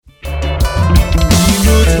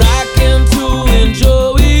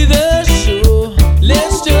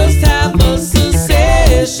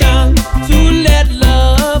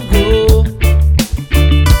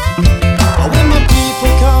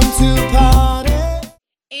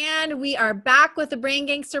and we are back with the Brain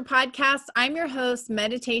Gangster podcast. I'm your host,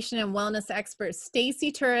 meditation and wellness expert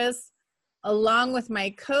Stacey Turris, along with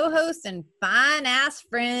my co-host and fine-ass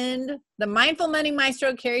friend, the Mindful Money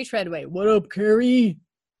Maestro, Carrie Treadway. What up, Carrie?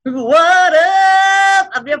 What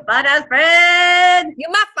up? I'm your fine-ass friend.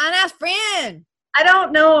 You're my fine-ass friend. I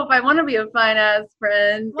don't know if I want to be a fine-ass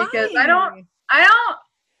friend. Why? Because I don't.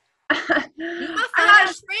 You're my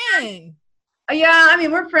fine-ass friend. Yeah, I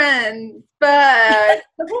mean, we're friends, but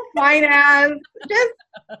the whole fine-ass just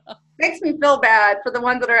makes me feel bad for the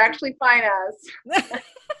ones that are actually fine-ass.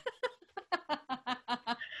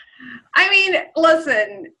 I mean,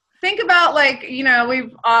 listen, think about, like, you know,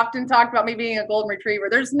 we've often talked about me being a golden retriever.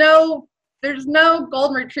 There's no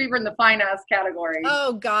golden retriever in the fine-ass category.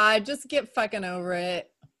 Oh, God, just get fucking over it.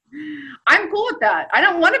 I'm cool with that. I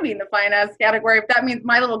don't want to be in the fine ass category if that means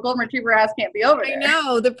my little golden retriever ass can't be over there. I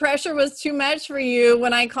know. The pressure was too much for you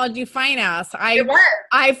when I called you fine ass. It was.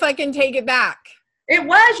 I fucking take it back. It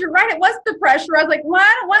was. You're right. It was the pressure. I was like, well,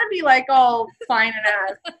 I don't want to be like all fine and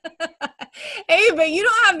ass. Hey, but you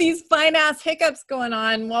don't have these fine ass hiccups going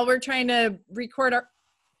on while we're trying to record our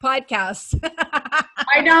podcast.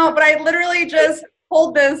 I know, but I literally just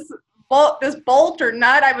pulled this bolt or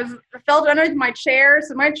nut. I felt it underneath my chair,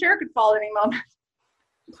 so my chair could fall any moment.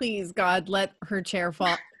 Please, God, let her chair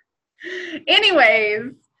fall.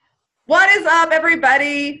 Anyways, what is up,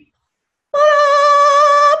 everybody? What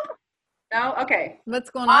up? No? Okay. What's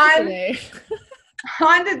going on today?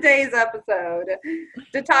 On today's episode,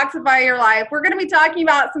 Detoxify Your Life, we're going to be talking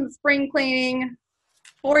about some spring cleaning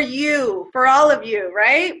for you, for all of you,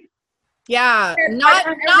 right? Yeah, we're not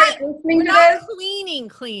cleaning.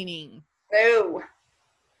 No.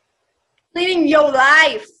 Cleaning your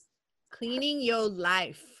life. Cleaning your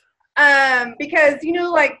life. Because, you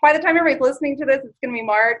know, like, by the time everybody's listening to this, it's going to be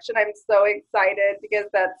March, and I'm so excited because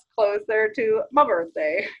that's closer to my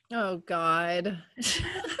birthday. Oh, God.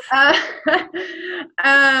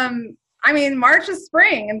 I mean, March is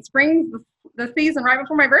spring, and spring's the season right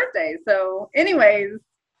before my birthday. So, anyways,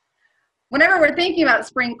 whenever we're thinking about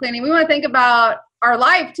spring cleaning, we want to think about our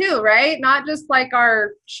life too, right? Not just like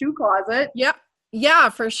our shoe closet. Yep. Yeah,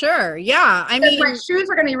 for sure. Yeah. I mean, my shoes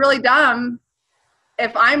are going to be really dumb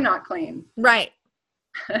if I'm not clean. Right.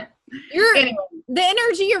 Anyway. The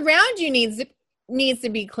energy around you needs to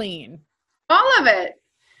be clean. All of it.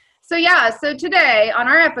 So yeah, so today on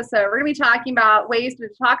our episode, we're going to be talking about ways to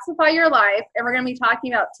detoxify your life, and we're going to be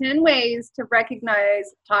talking about 10 ways to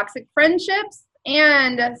recognize toxic friendships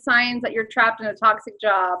and signs that you're trapped in a toxic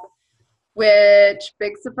job, which,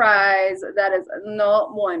 big surprise, that is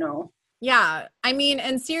no bueno. Yeah. I mean,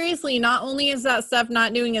 and seriously, not only is that stuff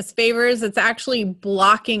not doing us favors, it's actually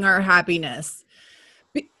blocking our happiness.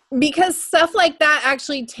 Because stuff like that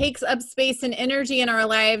actually takes up space and energy in our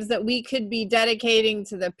lives that we could be dedicating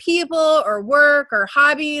to the people or work or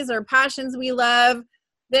hobbies or passions we love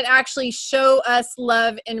that actually show us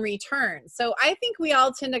love in return. So I think we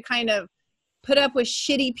all tend to kind of put up with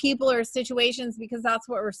shitty people or situations because that's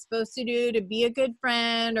what we're supposed to do, to be a good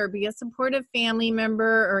friend or be a supportive family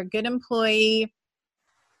member or a good employee.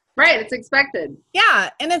 Right. It's expected.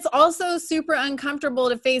 Yeah. And it's also super uncomfortable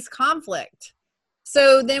to face conflict.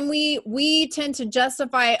 So then we tend to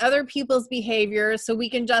justify other people's behavior so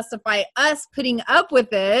we can justify us putting up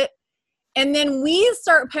with it. And then we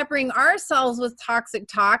start peppering ourselves with toxic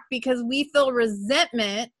talk because we feel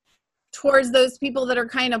resentment towards those people that are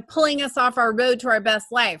kind of pulling us off our road to our best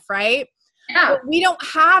life, right? Yeah. But we don't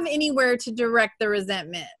have anywhere to direct the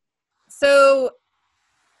resentment. So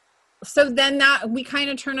then that we kind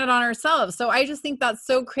of turn it on ourselves. So I just think that's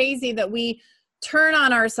so crazy that we turn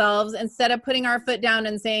on ourselves instead of putting our foot down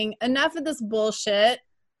and saying, enough of this bullshit,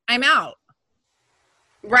 I'm out.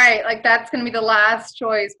 Right. Like that's going to be the last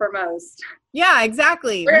choice for most. Yeah,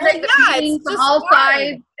 exactly. We're going to take from all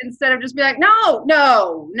sides instead of just be like, no,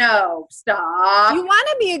 stop. You want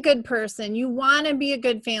to be a good person. You want to be a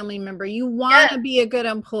good family member. You want to be a good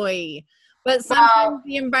employee. But sometimes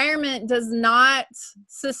the environment does not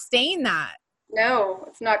sustain that. No,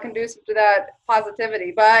 it's not conducive to that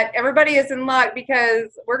positivity. But everybody is in luck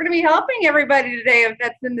because we're going to be helping everybody today if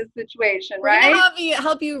that's in this situation, right? We're going to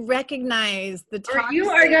help you recognize the toxic. You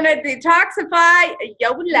are going to detoxify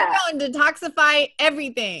your life. You're going to detoxify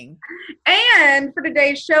everything. And for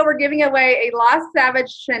today's show, we're giving away a Lost Savage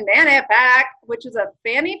Shenanigans pack, which is a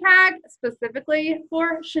fanny pack specifically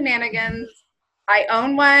for shenanigans. I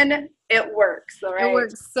own one. It works. All right. It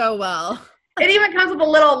works so well. It even comes with a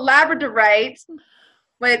little labradorite,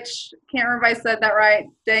 which can't remember if I said that right.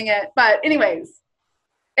 Dang it. But anyways,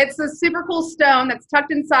 it's a super cool stone that's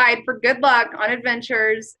tucked inside for good luck on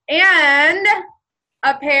adventures. And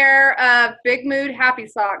a pair of Big Mood Happy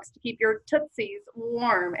Socks to keep your tootsies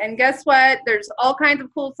warm. And guess what? There's all kinds of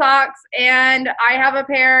cool socks, and I have a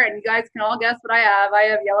pair, and you guys can all guess what I have. I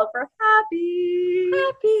have yellow for happy.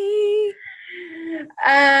 Happy.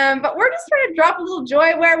 But we're just trying to drop a little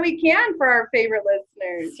joy where we can for our favorite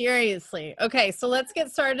listeners. Seriously. Okay, so let's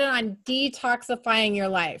get started on detoxifying your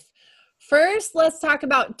life. First, let's talk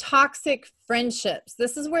about toxic friendships.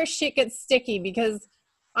 This is where shit gets sticky because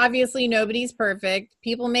obviously nobody's perfect.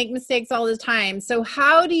 People make mistakes all the time. So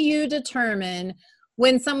how do you determine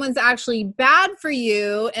when someone's actually bad for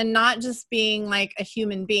you and not just being like a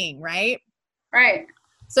human being, right? Right.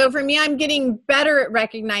 So for me, I'm getting better at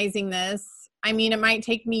recognizing this. I mean, it might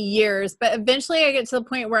take me years, but eventually I get to the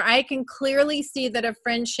point where I can clearly see that a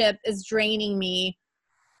friendship is draining me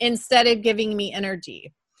instead of giving me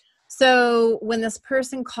energy. So when this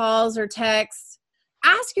person calls or texts,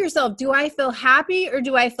 ask yourself, do I feel happy or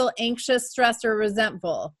do I feel anxious, stressed, or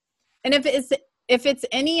resentful? And if it's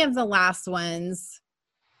any of the last ones,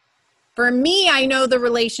 for me, I know the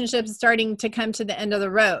relationship is starting to come to the end of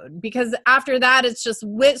the road because after that, it's just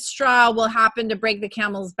which straw will happen to break the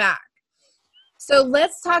camel's back. So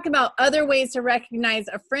let's talk about other ways to recognize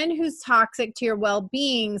a friend who's toxic to your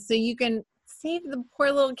well-being so you can save the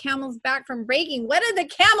poor little camel's back from breaking. What did the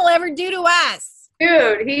camel ever do to us?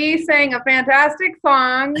 Dude, he sang a fantastic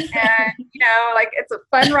song and, like it's a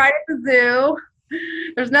fun ride at the zoo.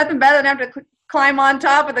 There's nothing better than having to climb on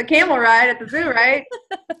top of the camel ride at the zoo, right?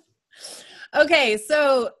 Okay,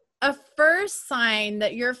 so a first sign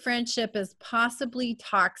that your friendship is possibly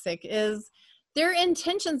toxic is their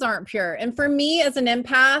intentions aren't pure. And for me as an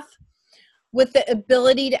empath, with the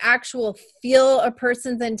ability to actually feel a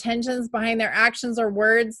person's intentions behind their actions or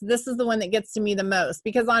words, this is the one that gets to me the most.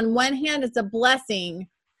 Because on one hand, it's a blessing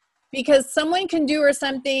because someone can do or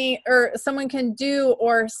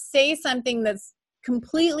say something that's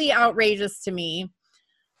completely outrageous to me.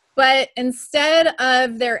 But instead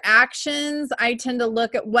of their actions, I tend to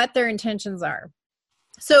look at what their intentions are.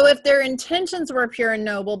 So if their intentions were pure and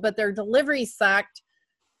noble, but their delivery sucked,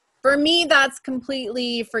 for me, that's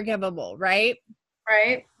completely forgivable, right?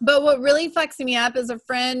 Right. But what really fucks me up is a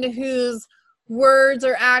friend whose words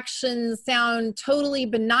or actions sound totally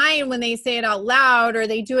benign when they say it out loud or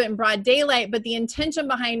they do it in broad daylight, but the intention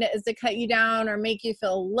behind it is to cut you down or make you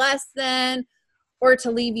feel less than or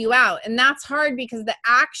to leave you out. And that's hard because the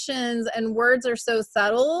actions and words are so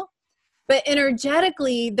subtle, but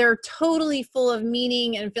energetically, they're totally full of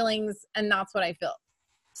meaning and feelings, and that's what I feel.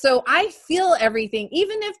 So I feel everything,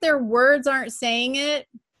 even if their words aren't saying it.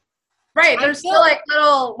 Right. There's still like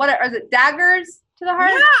little, is it daggers to the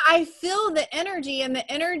heart? Yeah, I feel the energy, and the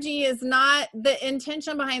energy is not, the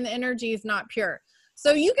intention behind the energy is not pure.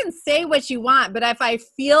 So you can say what you want, but if I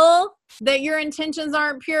feel that your intentions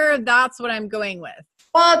aren't pure, that's what I'm going with.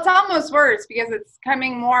 Well, it's almost worse because it's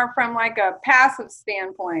coming more from like a passive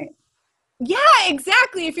standpoint. Yeah,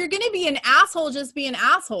 exactly. If you're going to be an asshole, just be an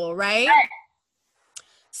asshole, right?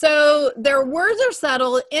 So their words are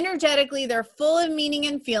subtle. Energetically, they're full of meaning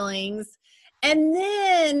and feelings. And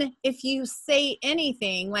then if you say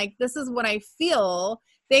anything like, this is what I feel,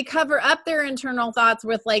 they cover up their internal thoughts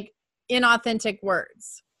with like inauthentic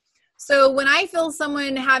words. So when I feel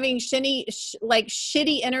someone having shitty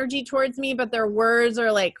energy towards me, but their words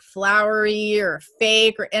are like flowery or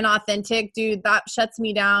fake or inauthentic, dude, that shuts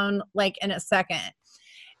me down like in a second.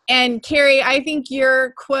 And Carrie, I think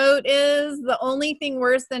your quote is, the only thing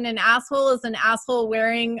worse than an asshole is an asshole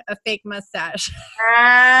wearing a fake mustache.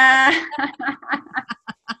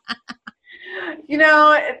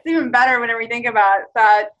 It's even better whenever we think about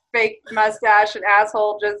that fake mustache and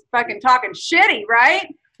asshole just fucking talking shitty,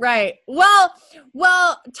 right? Right. Well,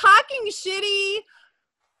 talking shitty,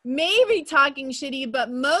 maybe talking shitty, but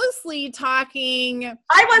mostly talking.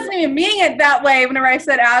 I wasn't even meaning it that way whenever I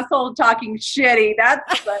said asshole talking shitty.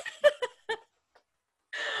 That's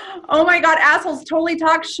oh my God, assholes totally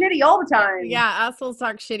talk shitty all the time. Yeah, assholes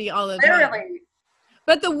talk shitty all the time. Literally.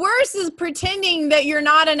 But the worst is pretending that you're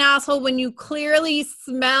not an asshole when you clearly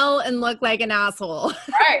smell and look like an asshole.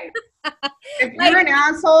 Right. If you're an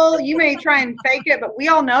asshole, you may try and fake it, but we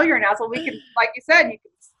all know you're an asshole. We can, like you said, you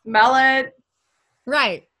can smell it.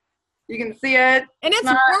 Right. You can see it. And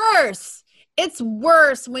it's worse. It's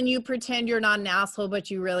worse when you pretend you're not an asshole, but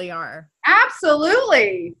you really are.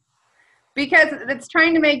 Absolutely. Because it's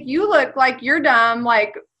trying to make you look like you're dumb,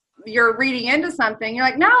 like you're reading into something. You're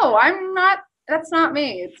like, no, I'm not. That's not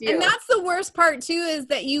me. It's you. And that's the worst part too, is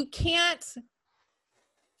that you can't,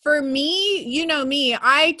 for me, you know me,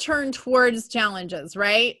 I turn towards challenges,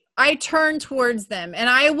 right? I turn towards them and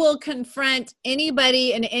I will confront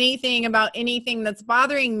anybody and anything about anything that's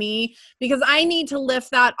bothering me because I need to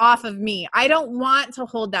lift that off of me. I don't want to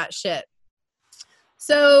hold that shit.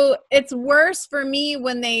 So it's worse for me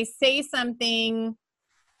when they say something,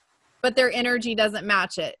 but their energy doesn't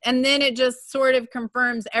match it. And then it just sort of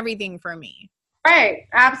confirms everything for me. Right.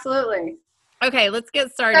 Absolutely. Okay, let's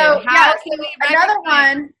get started. So, another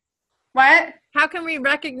one. What? How can we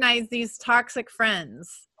recognize these toxic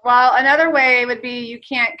friends? Well, another way would be you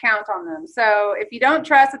can't count on them. So if you don't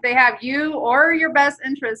trust that they have you or your best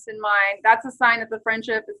interests in mind, that's a sign that the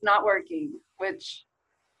friendship is not working, which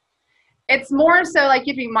it's more so like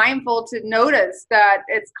you'd be mindful to notice that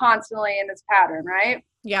it's constantly in this pattern, right?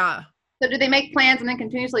 Yeah. So do they make plans and then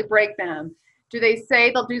continuously break them? Do they say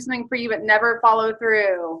they'll do something for you but never follow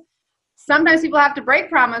through? Sometimes people have to break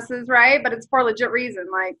promises, right? But it's for a legit reason.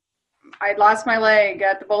 Like, I lost my leg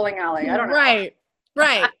at the bowling alley. I don't know. Right.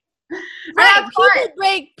 Right.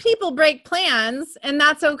 People break plans and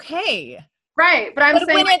that's okay. Right. But I'm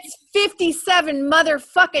saying when it's 57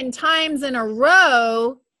 motherfucking times in a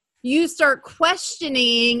row, you start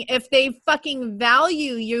questioning if they fucking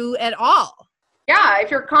value you at all. Yeah. If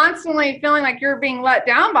you're constantly feeling like you're being let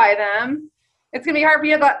down by them, it's going to be hard for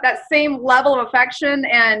you to have that same level of affection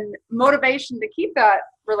and motivation to keep that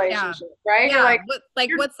relationship. Yeah. Right. Yeah.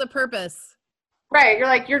 What's the purpose? Right. You're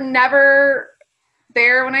like, you're never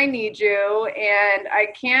there when I need you and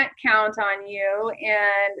I can't count on you.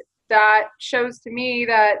 And that shows to me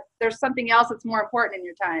that there's something else that's more important in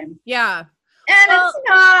your time. Yeah. And it's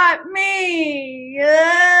not me.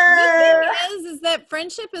 The thing is that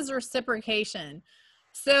friendship is reciprocation.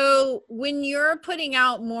 So when you're putting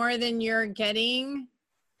out more than you're getting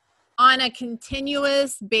on a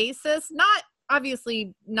continuous basis,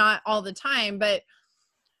 obviously not all the time, but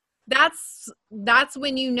that's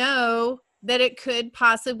when you know that it could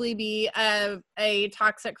possibly be a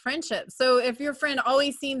toxic friendship. So if your friend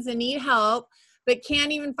always seems to need help, but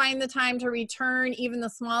can't even find the time to return even the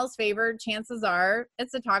smallest favor, chances are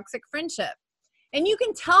it's a toxic friendship. And you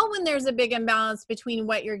can tell when there's a big imbalance between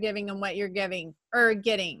what you're giving and what you're giving or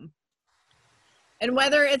getting. And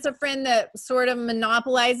whether it's a friend that sort of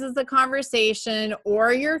monopolizes the conversation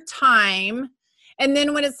or your time, and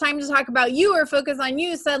then when it's time to talk about you or focus on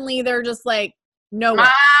you, suddenly they're just like, no way.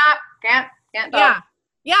 Can't talk.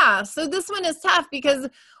 Yeah. So this one is tough because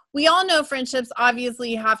we all know friendships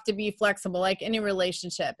obviously have to be flexible, like any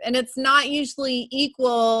relationship. And it's not usually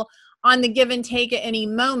equal on the give and take at any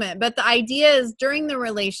moment. But the idea is during the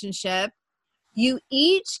relationship, you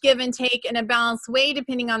each give and take in a balanced way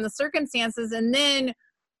depending on the circumstances and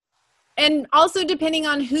also depending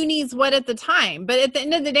on who needs what at the time. But at the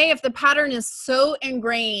end of the day, if the pattern is so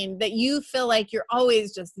ingrained that you feel like you're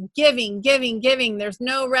always just giving, there's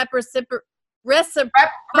no reciprocity.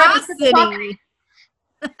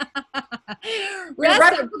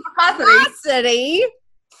 Reciprocity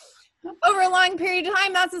over a long period of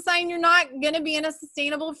time, that's a sign you're not going to be in a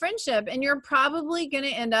sustainable friendship, and you're probably going to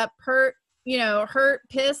end up hurt,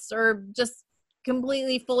 pissed, or just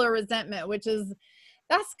completely full of resentment,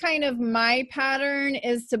 that's kind of my pattern,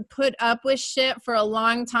 is to put up with shit for a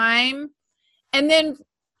long time. And then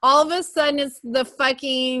all of a sudden it's the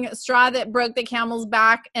fucking straw that broke the camel's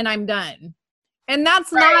back and I'm done. And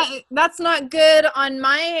that's not good on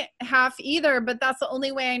my half either, but that's the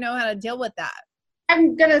only way I know how to deal with that.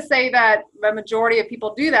 I'm going to say that the majority of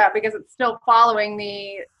people do that because it's still following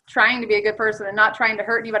the trying to be a good person and not trying to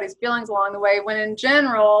hurt anybody's feelings along the way, when in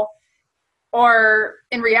general, or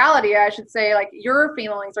in reality, I should say, like, your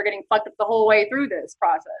feelings are getting fucked up the whole way through this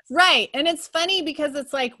process. Right. And it's funny because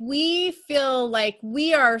it's like we feel like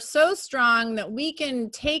we are so strong that we can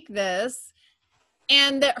take this,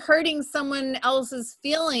 and that hurting someone else's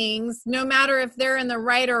feelings, no matter if they're in the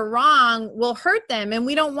right or wrong, will hurt them, and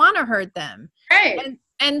we don't want to hurt them. Right.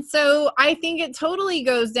 And so I think it totally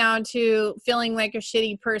goes down to feeling like a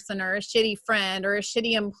shitty person or a shitty friend or a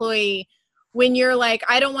shitty employee, when you're like,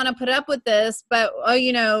 I don't want to put up with this, but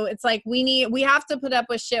it's like we have to put up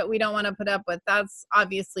with shit we don't want to put up with. That's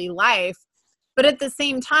obviously life. But at the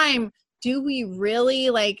same time, do we really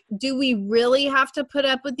have to put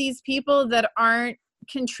up with these people that aren't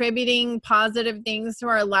contributing positive things to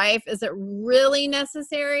our life? Is it really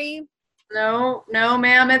necessary? No,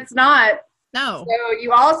 ma'am, it's not. No. So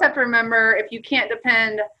you also have to remember, if you can't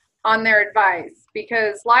depend on their advice,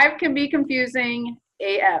 because life can be confusing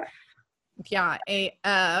AF. Yeah,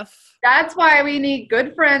 AF. That's why we need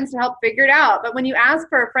good friends to help figure it out. But when you ask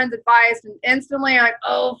for a friend's advice and instantly you're like,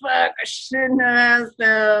 oh, fuck, I shouldn't have asked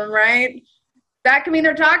them, right? That can mean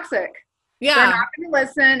they're toxic. Yeah. They're not going to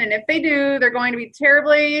listen. And if they do, they're going to be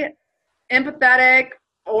terribly empathetic,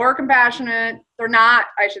 or compassionate. They're not,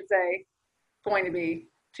 I should say, going to be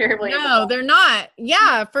terribly. No, they're not.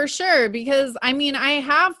 Yeah, for sure. Because I mean, I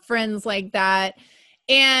have friends like that,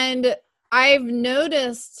 and I've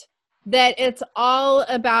noticed that it's all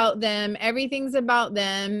about them. Everything's about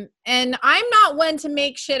them. And I'm not one to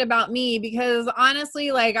make shit about me because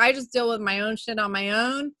honestly, like I just deal with my own shit on my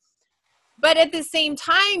own. But at the same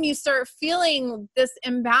time, you start feeling this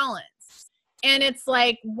imbalance. And it's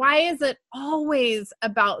like, why is it always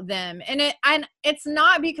about them? And it's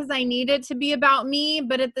not because I need it to be about me,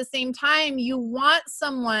 but at the same time, you want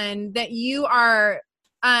someone that you are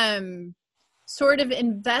sort of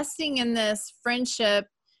investing in this friendship,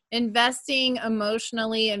 investing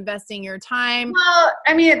emotionally, investing your time. Well,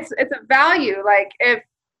 I mean, it's a value. Like if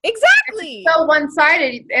Exactly. it's so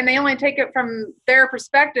one-sided and they only take it from their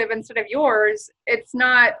perspective instead of yours, it's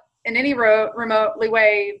not in any remotely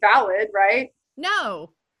way valid, right?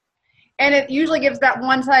 No. And it usually gives that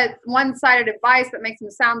one-sided advice that makes them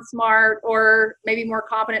sound smart or maybe more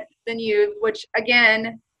competent than you, which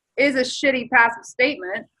again is a shitty passive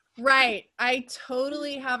statement. Right. I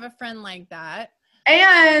totally have a friend like that.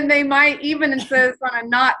 And they might even insist on a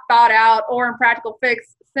not thought out or impractical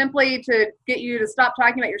fix simply to get you to stop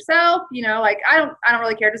talking about yourself. You know, like I don't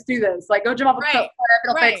really care. Just do this. Like go jump off a cliff.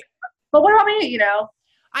 It'll fix it. But what about me? You know,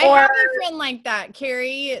 I have a friend like that,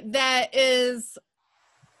 Carrie, that is,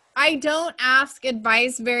 I don't ask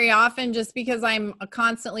advice very often just because I'm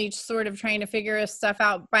constantly sort of trying to figure stuff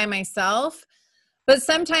out by myself. But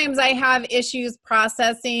sometimes I have issues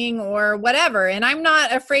processing or whatever, and I'm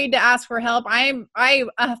not afraid to ask for help. I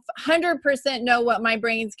 100% know what my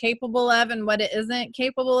brain's capable of and what it isn't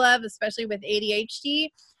capable of, especially with ADHD.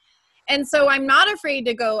 And so I'm not afraid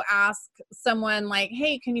to go ask someone like,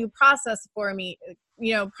 hey, can you process for me?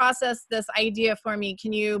 You know, process this idea for me.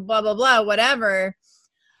 Can you blah, blah, blah, whatever.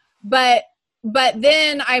 But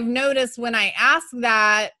then I've noticed when I ask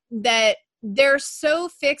that they're so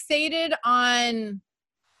fixated on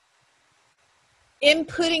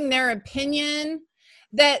inputting their opinion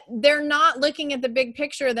that they're not looking at the big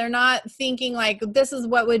picture. They're not thinking like, this is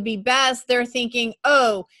what would be best. They're thinking,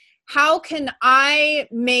 oh, how can I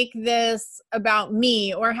make this about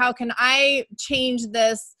me? Or how can I change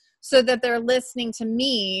this so that they're listening to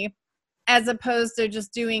me as opposed to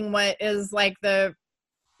just doing what is like the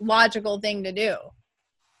logical thing to do.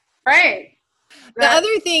 Right. The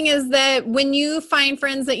other thing is that when you find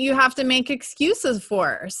friends that you have to make excuses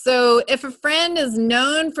for. So if a friend is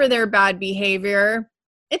known for their bad behavior,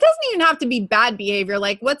 it doesn't even have to be bad behavior.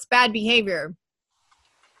 Like what's bad behavior?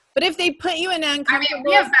 But if they put you in uncomfortable... I mean,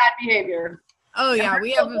 we have bad behavior. Oh yeah,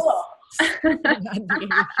 we have bad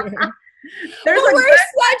behavior. We're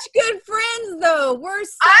such good friends though.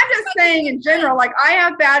 I'm just saying in general, like I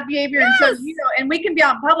have bad behavior, yes. And so you know, and we can be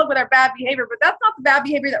out in public with our bad behavior, but that's not the bad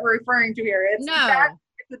behavior that we're referring to here. It's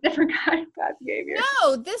a different kind of bad behavior.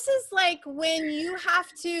 No, this is like when you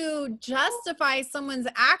have to justify someone's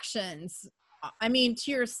actions. I mean,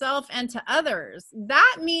 to yourself and to others.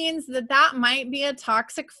 That means that might be a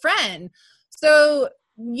toxic friend. So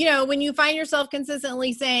you know, when you find yourself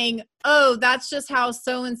consistently saying, oh, that's just how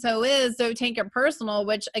so-and-so is, don't take it personal,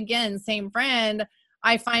 which again, same friend,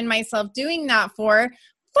 I find myself doing that for,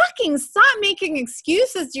 fucking stop making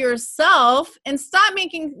excuses to yourself and stop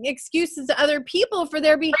making excuses to other people for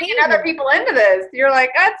their behavior. Bringing other people into this. You're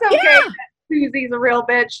like, that's okay. Yeah. Susie's a real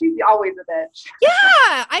bitch. She's always a bitch.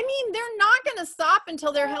 Yeah. I mean, they're not going to stop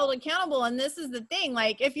until they're held accountable. And this is the thing.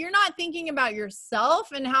 Like, if you're not thinking about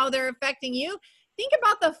yourself and how they're affecting you, think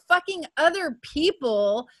about the fucking other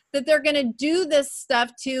people that they're going to do this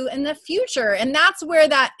stuff to in the future. And that's where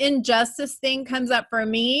that injustice thing comes up for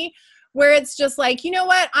me, where it's just like, you know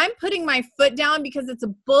what? I'm putting my foot down because it's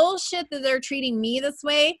a bullshit that they're treating me this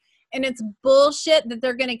way. And it's bullshit that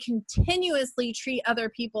they're going to continuously treat other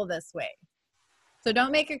people this way. So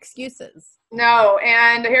don't make excuses. No,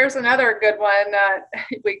 and here's another good one that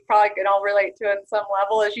we probably can all relate to in some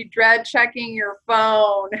level is you dread checking your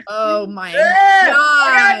phone. Oh my God.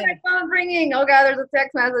 Oh God, my phone's ringing. Oh God, there's a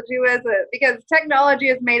text message. Who is it? Because technology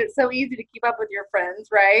has made it so easy to keep up with your friends,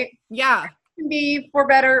 right? Yeah. It can be for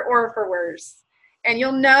better or for worse. And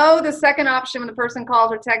you'll know the second option when the person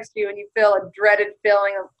calls or texts you and you feel a dreaded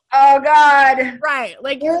feeling of, oh God. Right.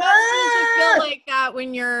 Like you're not supposed to feel like that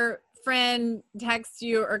when your friend texts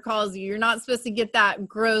you or calls you. You're not supposed to get that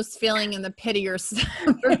gross feeling in the pit of your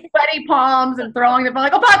stomach. Sweaty palms and throwing the phone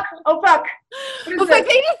like, oh fuck. Oh fuck, they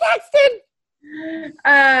just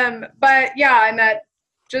texted. But yeah, and that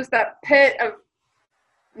just that pit of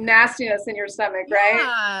nastiness in your stomach, right?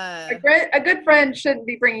 Yeah. A good friend shouldn't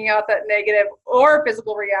be bringing out that negative or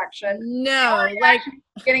physical reaction. No, like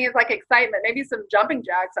Getting is like excitement, maybe some jumping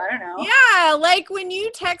jacks. I don't know. yeah, like when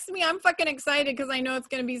you text me, I'm fucking excited because I know it's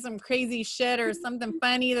gonna be some crazy shit or something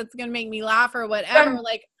funny that's gonna make me laugh or whatever.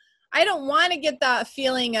 Like, I don't want to get that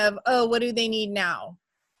feeling of, oh, what do they need now?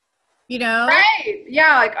 You know? Right?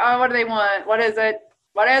 Yeah. Like, oh, what do they want? What is it?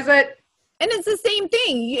 What is it? And it's the same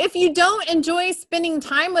thing. If you don't enjoy spending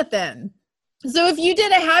time with them. So if you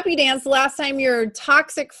did a happy dance last time your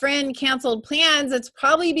toxic friend canceled plans, it's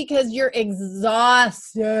probably because you're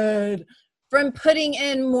exhausted from putting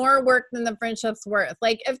in more work than the friendship's worth.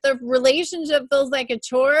 Like if the relationship feels like a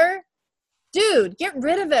chore, dude, get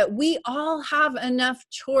rid of it. We all have enough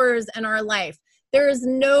chores in our life. There is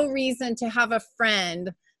no reason to have a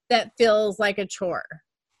friend that feels like a chore.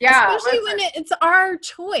 Yeah. Especially when it's our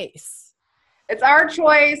choice. It's our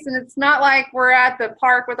choice, and it's not like we're at the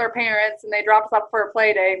park with our parents and they drop us off for a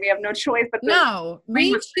play day. We have no choice but to. No,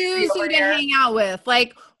 we choose who to hang out with.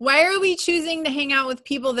 Like, why are we choosing to hang out with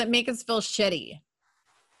people that make us feel shitty?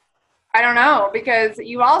 I don't know, because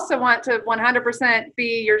you also want to 100%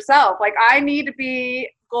 be yourself. Like, I need to be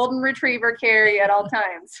golden retriever Carrie at all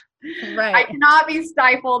times. Right. I cannot be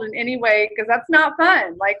stifled in any way because that's not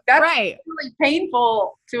fun. Like, that's right. really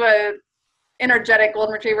painful to a energetic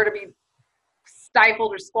golden retriever to be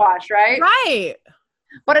stifled or squashed, right? Right.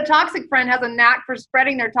 But a toxic friend has a knack for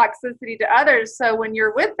spreading their toxicity to others. So when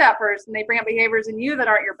you're with that person, they bring up behaviors in you that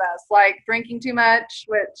aren't your best, like drinking too much,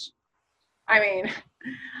 which, I mean,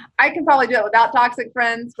 I can probably do it without toxic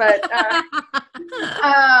friends, but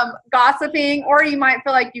gossiping, or you might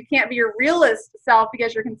feel like you can't be your realist self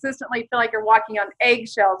because you're consistently feel like you're walking on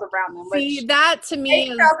eggshells around them. See, that to me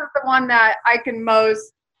is the one that I can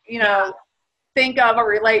most, think of or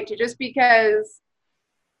relate to, just because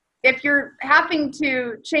if you're having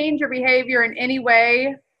to change your behavior in any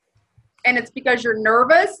way and it's because you're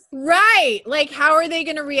nervous. Right. Like, how are they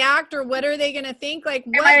going to react or what are they going to think? Like,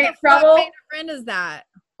 what the fuck kind of friend is that?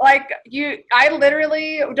 Like, I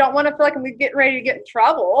literally don't want to feel like I'm getting ready to get in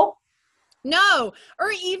trouble. No.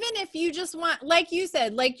 Or even if you just want, like you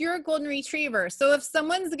said, like you're a golden retriever. So if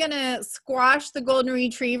someone's going to squash the golden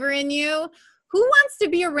retriever in you, who wants to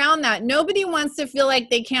be around that? Nobody wants to feel like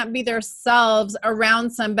they can't be themselves around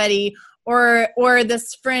somebody, or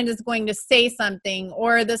this friend is going to say something,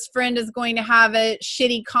 or this friend is going to have a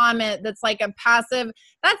shitty comment that's like a passive.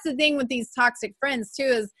 That's the thing with these toxic friends too,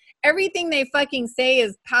 is everything they fucking say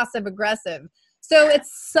is passive aggressive. So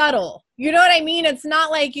it's subtle. You know what I mean? It's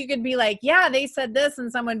not like you could be like, yeah, they said this,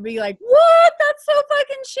 and someone would be like, what? That's so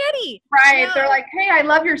fucking shitty. Right. No. They're like, hey, I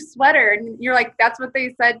love your sweater. And you're like, that's what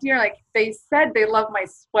they said to you? You're like, they said they love my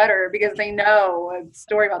sweater because they know a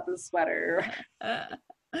story about this sweater.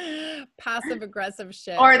 Passive aggressive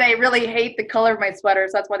shit. Or they really hate the color of my sweater,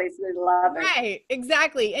 so that's why they say they love it. Right.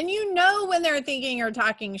 Exactly. And you know when they're thinking or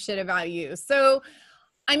talking shit about you. So,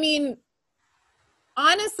 I mean,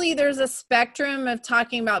 honestly, there's a spectrum of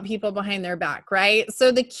talking about people behind their back, right? So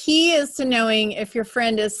the key is to knowing if your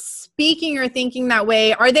friend is speaking or thinking that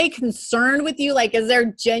way. Are they concerned with you? Like, is there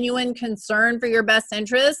genuine concern for your best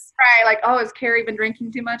interests? Right. Like, oh, has Carrie been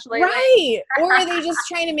drinking too much lately? Right. Or are they just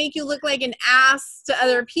trying to make you look like an ass to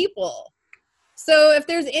other people? So if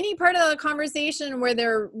there's any part of the conversation where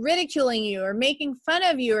they're ridiculing you or making fun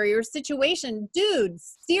of you or your situation, dude,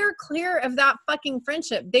 steer clear of that fucking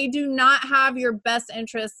friendship. They do not have your best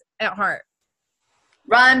interests at heart.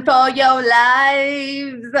 Run for your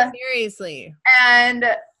lives. Seriously. And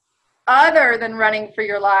other than running for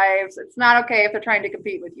your lives, it's not okay if they're trying to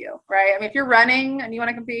compete with you, right? I mean, if you're running and you want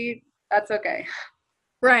to compete, that's okay.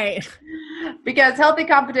 Right. Because healthy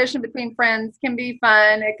competition between friends can be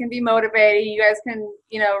fun. It can be motivating. You guys can,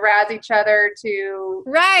 razz each other to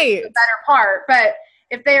the better part. But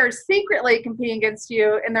if they are secretly competing against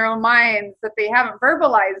you in their own minds that they haven't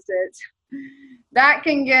verbalized it, that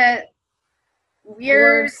can get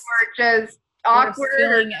weird or just awkward.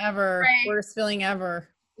 Worst feeling ever.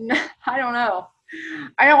 I don't know.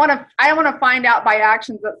 I don't want to find out by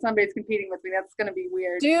actions that somebody's competing with me. That's going to be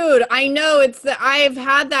weird. Dude, I know I've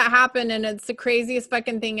had that happen, and it's the craziest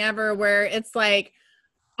fucking thing ever, where it's like,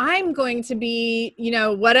 I'm going to be,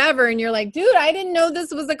 whatever. And you're like, dude, I didn't know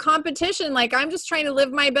this was a competition. Like, I'm just trying to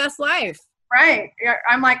live my best life. Right.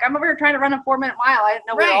 I'm like, I'm over here trying to run a 4-minute mile. I didn't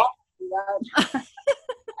know we all do that.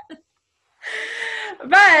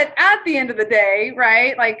 But at the end of the day,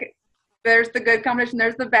 right, like, there's the good competition,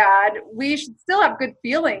 there's the bad. We should still have good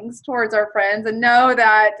feelings towards our friends and know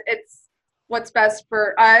that it's what's best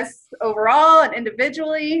for us overall and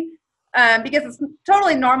individually, because it's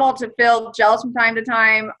totally normal to feel jealous from time to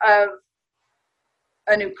time of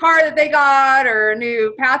a new car that they got or a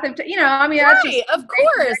new path of, I mean, that's Right, just of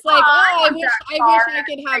course. Like, oh, I wish I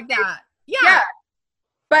could have that. Yeah. Yeah.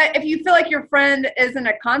 But if you feel like your friend is in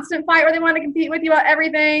a constant fight or they want to compete with you about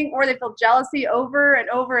everything, or they feel jealousy over and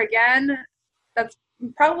over again, that's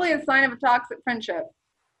probably a sign of a toxic friendship.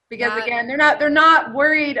 Because again, they're not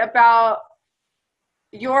worried about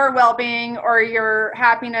your well-being or your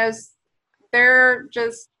happiness. They're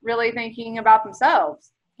just really thinking about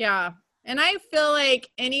themselves. Yeah. And I feel like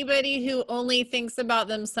anybody who only thinks about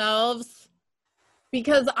themselves,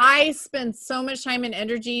 because I spend so much time and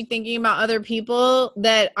energy thinking about other people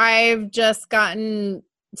that I've just gotten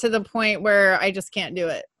to the point where I just can't do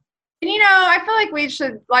it. And I feel like we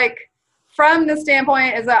should, like, from the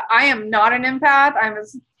standpoint is that I am not an empath. I'm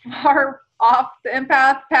as far off the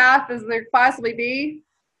empath path as there possibly be.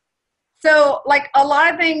 So, like, a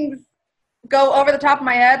lot of things go over the top of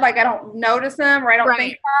my head. Like, I don't notice them or I don't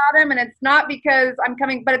think about them. And it's not because I'm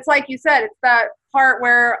coming, but it's like you said, it's that part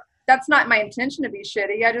where that's not my intention to be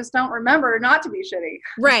shitty. I just don't remember not to be shitty.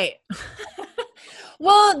 Right.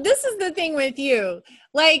 Well, this is the thing with you.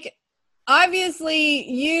 Like, obviously,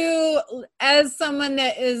 you, as someone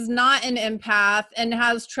that is not an empath and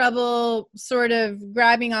has trouble sort of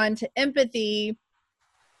grabbing onto empathy,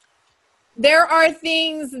 there are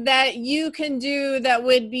things that you can do that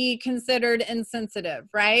would be considered insensitive,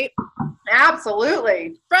 right?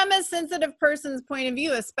 Absolutely. From a sensitive person's point of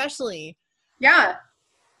view, especially. Yeah.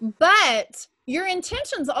 But your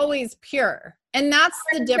intention's always pure. And that's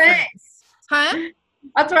the difference. Huh?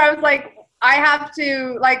 That's where I was like, I have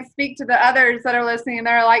to, like, speak to the others that are listening and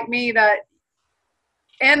they're like me,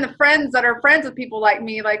 and the friends that are friends with people like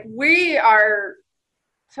me. Like, we are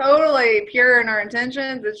totally pure in our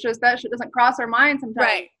intentions. It's just that shit doesn't cross our mind sometimes.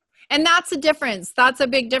 Right. And that's a difference. That's a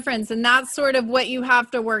big difference. And that's sort of what you have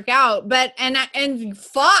to work out. But, and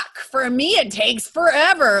fuck, for me, it takes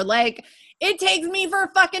forever. Like, it takes me for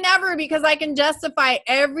fucking ever because I can justify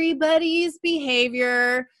everybody's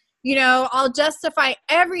behavior. I'll justify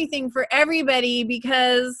everything for everybody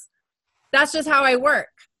because that's just how I work.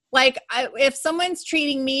 Like, if someone's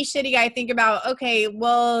treating me shitty, I think about, okay,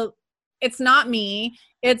 well, it's not me.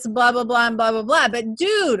 It's blah, blah, blah, and blah, blah, blah. But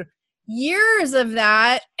dude, years of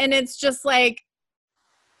that. And it's just like,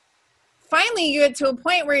 finally you get to a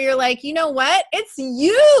point where you're like, you know what? It's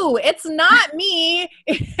you. It's not me.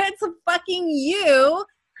 It's fucking you.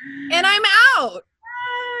 And I'm out.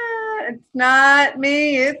 It's not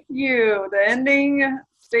me. It's you. The ending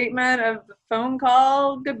statement of the phone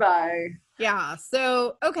call. Goodbye. Yeah.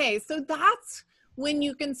 So, okay. So that's when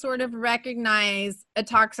you can sort of recognize a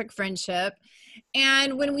toxic friendship.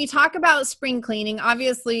 And when we talk about spring cleaning,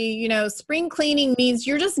 obviously, spring cleaning means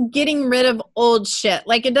you're just getting rid of old shit.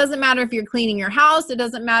 Like, it doesn't matter if you're cleaning your house. It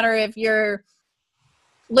doesn't matter if you're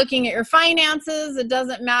looking at your finances. It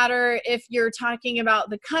doesn't matter if you're talking about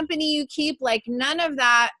the company you keep. Like, none of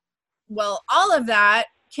that, well, all of that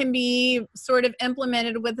can be sort of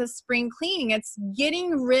implemented with a spring cleaning. It's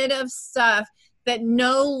getting rid of stuff that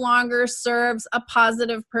no longer serves a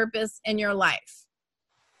positive purpose in your life.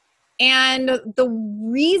 And the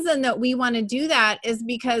reason that we want to do that is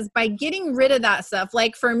because by getting rid of that stuff,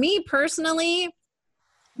 like for me personally,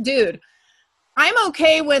 dude, I'm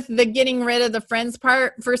okay with the getting rid of the friends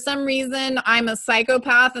part. For some reason, I'm a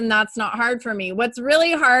psychopath and that's not hard for me. What's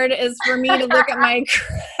really hard is for me to look at my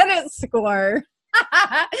credit score.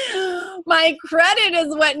 My credit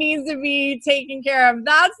is what needs to be taken care of.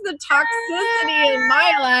 That's the toxicity in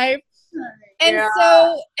my life. And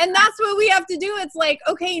and that's what we have to do. It's like,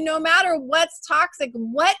 okay, no matter what's toxic,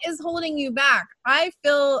 what is holding you back? I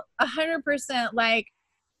feel 100% like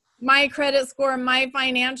my credit score, my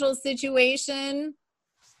financial situation,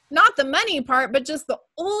 not the money part, but just the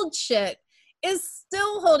old shit is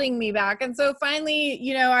still holding me back. And so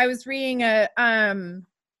finally, I was reading an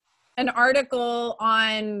article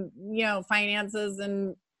on, finances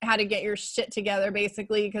and how to get your shit together,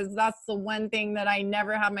 basically, because that's the one thing that I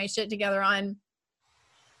never have my shit together on.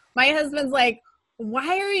 My husband's like,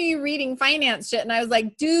 why are you reading finance shit? And I was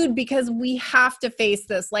like, dude, because we have to face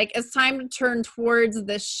this. Like, it's time to turn towards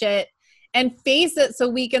this shit and face it so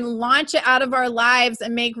we can launch it out of our lives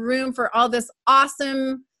and make room for all this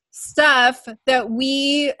awesome stuff that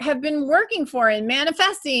we have been working for and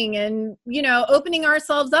manifesting and, opening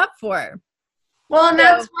ourselves up for. Well,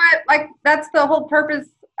 and that's the whole purpose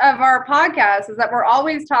of our podcast, is that we're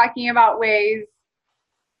always talking about ways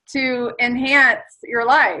to enhance your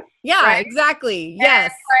life. Yeah, right? Exactly.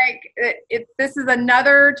 Yes. And this is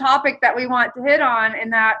another topic that we want to hit on,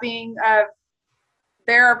 and that being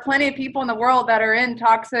there are plenty of people in the world that are in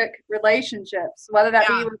toxic relationships, whether that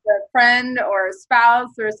be with a friend or a spouse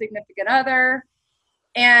or a significant other.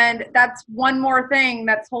 And that's one more thing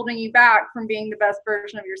that's holding you back from being the best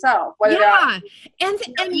version of yourself. Whether that's and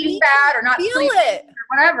eating bad or not feel sleeping it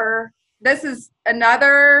or whatever. This is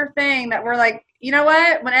another thing that we're like, you know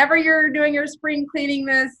what? Whenever you're doing your spring cleaning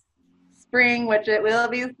this spring, which it will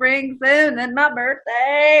be spring soon, and my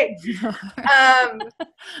birthday.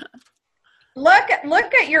 Look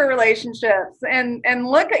at your relationships and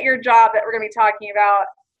look at your job that we're going to be talking about.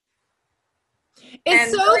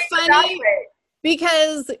 It's so funny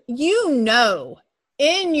because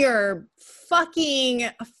in your fucking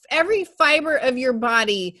every fiber of your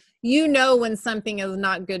body, when something is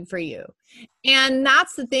not good for you. And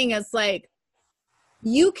that's the thing. It's like,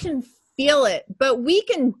 you can feel it, but we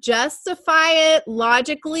can justify it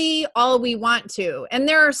logically all we want to. And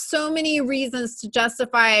there are so many reasons to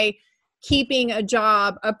justify keeping a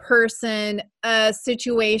job, a person, a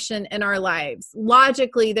situation in our lives.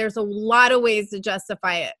 Logically, there's a lot of ways to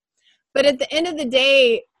justify it. But at the end of the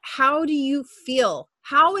day, how do you feel?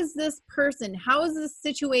 How is this person? How is this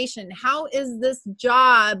situation? How is this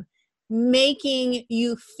job making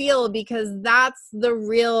you feel? Because that's the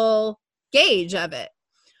real gauge of it.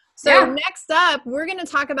 So next up, we're going to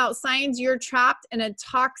talk about signs you're trapped in a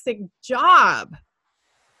toxic job.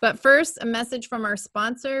 But first, a message from our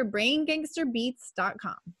sponsor,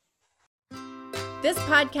 BrainGangsterBeats.com. This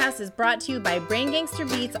podcast is brought to you by Brain Gangster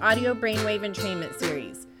Beats Audio Brainwave Entrainment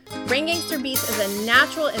Series. Brain Gangster Beats is a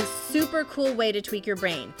natural and super cool way to tweak your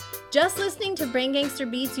brain. Just listening to Brain Gangster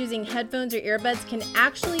Beats using headphones or earbuds can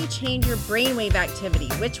actually change your brainwave activity,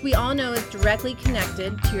 which we all know is directly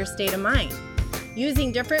connected to your state of mind.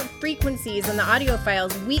 Using different frequencies in the audio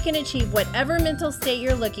files, we can achieve whatever mental state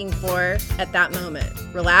you're looking for at that moment.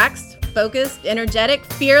 Relaxed, focused, energetic,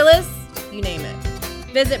 fearless, you name it.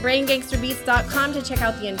 Visit BrainGangsterBeats.com to check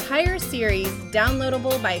out the entire series,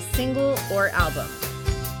 downloadable by single or album.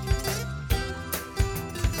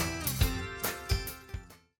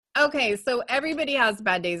 Okay, so everybody has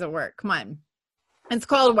bad days at work. Come on. It's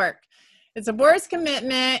called work. It's a forced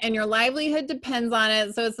commitment and your livelihood depends on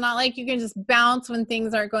it. So it's not like you can just bounce when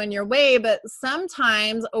things aren't going your way, but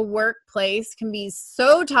sometimes a workplace can be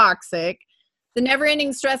so toxic. The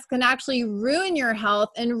never-ending stress can actually ruin your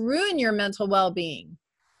health and ruin your mental well-being.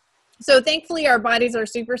 So thankfully, our bodies are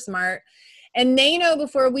super smart and they know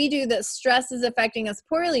before we do that stress is affecting us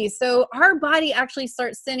poorly. So our body actually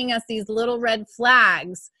starts sending us these little red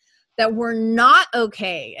flags that we're not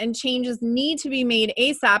okay, and changes need to be made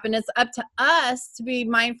ASAP. And it's up to us to be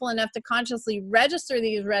mindful enough to consciously register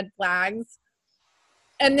these red flags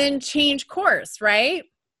and then change course, right?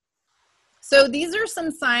 So these are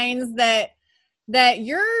some signs that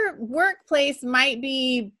your workplace might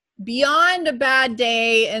be beyond a bad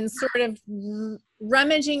day and sort of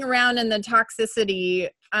rummaging around in the toxicity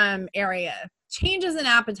area. Changes in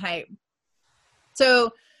appetite.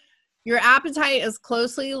 So your appetite is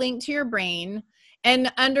closely linked to your brain.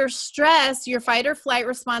 And under stress, your fight or flight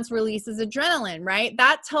response releases adrenaline, right?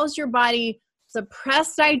 That tells your body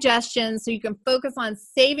suppress digestion so you can focus on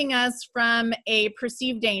saving us from a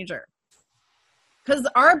perceived danger. Because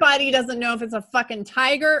our body doesn't know if it's a fucking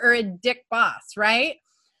tiger or a dick boss, right?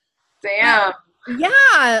 Damn.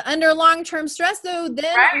 Yeah. Under long-term stress, though,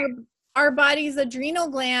 then our body's adrenal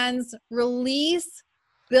glands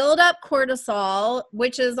build up cortisol,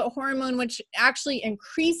 which is a hormone which actually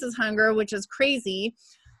increases hunger, which is crazy.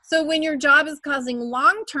 So when your job is causing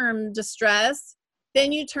long-term distress,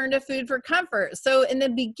 then you turn to food for comfort. So in the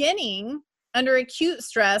beginning, under acute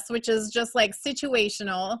stress, which is just like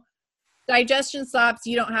situational, digestion stops,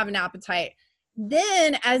 you don't have an appetite.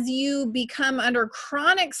 Then as you become under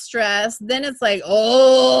chronic stress, then it's like,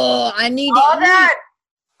 oh, I need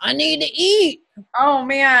to eat. Oh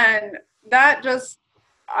man,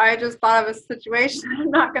 I just thought of a situation I'm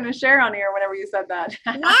not going to share on here whenever you said that.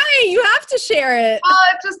 Why? You have to share it. Well,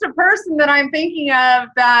 it's just a person that I'm thinking of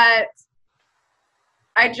that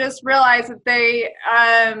I just realized that they,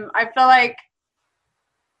 I feel like,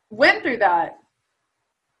 went through that.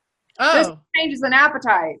 Oh. This changes in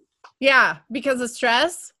appetite. Yeah, because of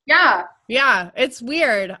stress? Yeah. Yeah, it's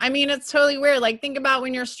weird. I mean, it's totally weird. Like, think about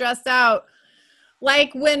when you're stressed out.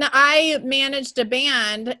 Like when I managed a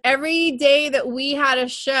band, every day that we had a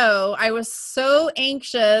show, I was so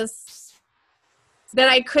anxious that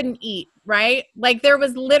I couldn't eat, right? Like there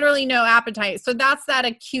was literally no appetite. So that's that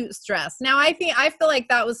acute stress. Now I feel like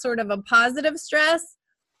that was sort of a positive stress.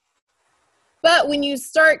 But when you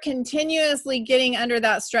start continuously getting under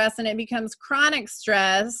that stress and it becomes chronic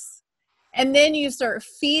stress, and then you start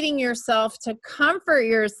feeding yourself to comfort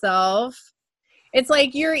yourself, it's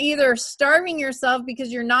like you're either starving yourself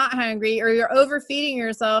because you're not hungry or you're overfeeding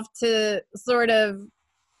yourself to sort of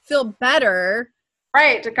feel better.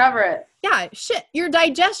 Right, to cover it. Yeah, shit. Your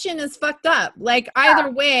digestion is fucked up. Like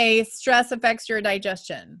either way, stress affects your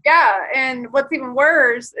digestion. Yeah, and what's even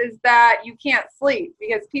worse is that you can't sleep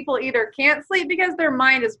because people either can't sleep because their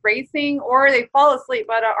mind is racing or they fall asleep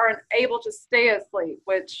but are unable to stay asleep,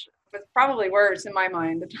 which is probably worse in my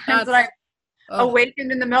mind. The times that I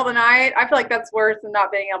awakened in the middle of the night, I feel like that's worse than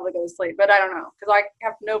not being able to go to sleep, but I don't know because I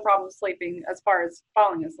have no problem sleeping as far as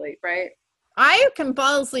falling asleep, right? I can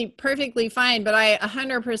fall asleep perfectly fine, but I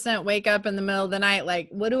 100% wake up in the middle of the night like,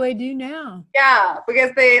 what do I do now? Yeah,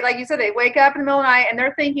 because they, like you said, they wake up in the middle of the night and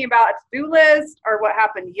they're thinking about a to-do list or what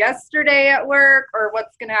happened yesterday at work or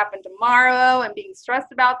what's going to happen tomorrow and being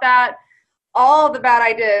stressed about that. All the bad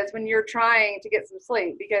ideas when you're trying to get some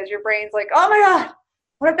sleep because your brain's like, oh my God,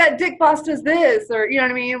 what if that dick boss does this? Or, you know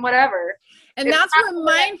what I mean? Whatever. And that's where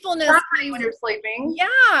mindfulness when you're sleeping.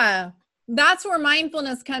 Yeah. That's where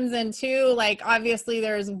mindfulness comes in too. Like, obviously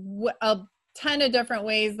there's a ton of different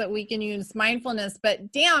ways that we can use mindfulness,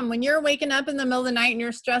 but damn, when you're waking up in the middle of the night and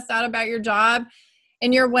you're stressed out about your job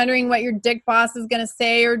and you're wondering what your dick boss is going to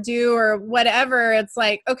say or do or whatever, it's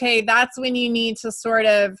like, okay, that's when you need to sort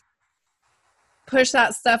of push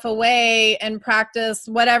that stuff away and practice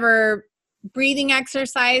whatever breathing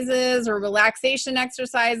exercises or relaxation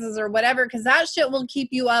exercises or whatever, because that shit will keep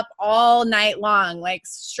you up all night long. Like,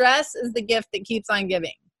 stress is the gift that keeps on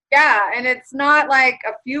giving. Yeah, and it's not like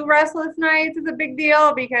a few restless nights is a big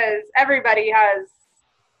deal because everybody has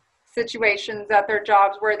situations at their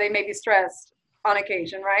jobs where they may be stressed on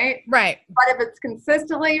occasion, right? Right. But if it's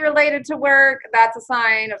consistently related to work, that's a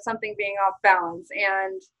sign of something being off balance.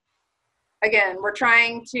 And again, we're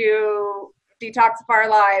trying to detoxify our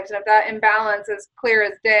lives, and if that imbalance is clear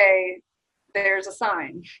as day, there's a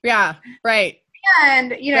sign. Yeah, right.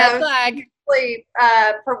 And sleep,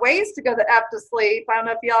 for ways to go the F to sleep, I don't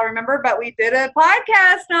know if y'all remember, but we did a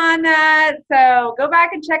podcast on that, so go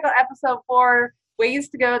back and check out episode 4, ways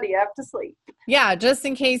to go the F to sleep. Yeah, just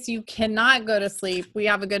in case you cannot go to sleep, we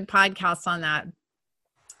have a good podcast on that.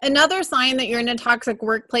 Another sign that you're in a toxic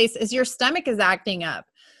workplace is your stomach is acting up.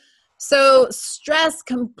 So stress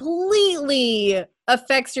completely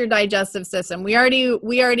affects your digestive system. We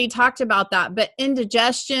already talked about that, but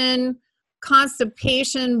indigestion,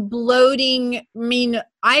 constipation, bloating, I mean,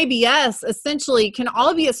 IBS essentially can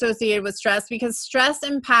all be associated with stress because stress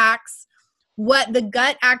impacts what the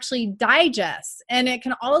gut actually digests. And it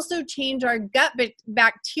can also change our gut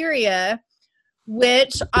bacteria,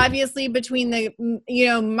 which obviously between the,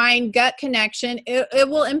 mind-gut connection, it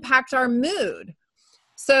will impact our mood.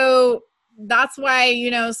 So that's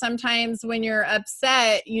why, sometimes when you're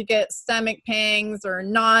upset, you get stomach pangs or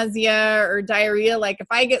nausea or diarrhea. Like if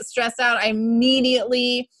I get stressed out, I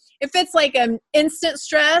immediately, if it's like an instant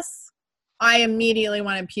stress, I immediately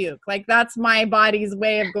want to puke. Like that's my body's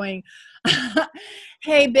way of going,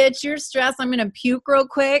 hey bitch, you're stressed. I'm going to puke real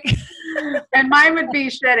quick. And mine would be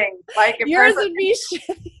shitting. Like if yours would be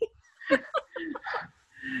shitting.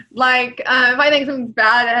 Like, if I think something's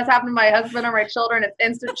bad that has happened to my husband or my children, it's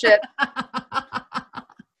instant shit.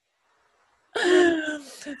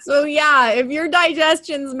 So yeah, if your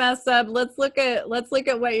digestion's messed up, let's look at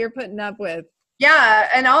what you're putting up with. Yeah,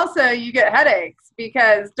 and also you get headaches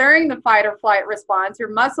because during the fight or flight response, your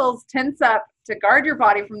muscles tense up to guard your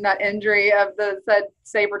body from that injury of the said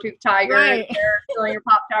saber-toothed tiger. Right. Stealing your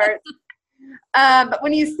Pop-Tarts. But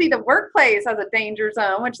when you see the workplace as a danger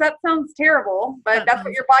zone, which that sounds terrible, but that's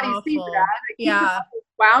what your body sees it as. It keeps your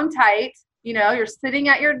wound tight. You're sitting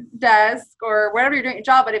at your desk or whatever you're doing your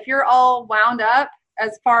job. But if you're all wound up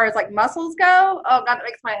as far as like muscles go, oh God, that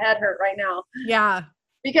makes my head hurt right now. Yeah.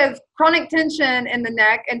 Because chronic tension in the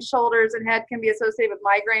neck and shoulders and head can be associated with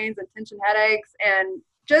migraines and tension headaches and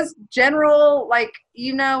just general, like,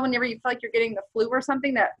 whenever you feel like you're getting the flu or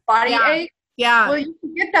something, that body ache. Yeah. Well, you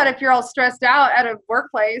can get that if you're all stressed out at a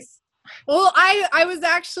workplace. Well, I was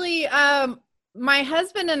actually, my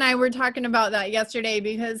husband and I were talking about that yesterday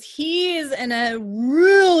because he's in a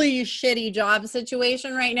really shitty job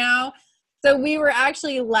situation right now. So we were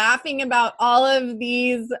actually laughing about all of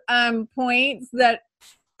these points that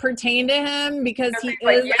pertain to him because he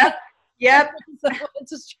is yep. so much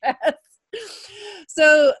stress.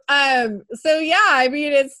 So yeah, I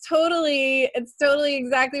mean, it's totally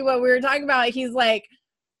exactly what we were talking about. He's like,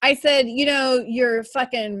 I said, your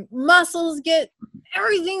fucking muscles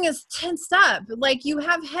everything is tensed up. Like you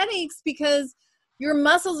have headaches because your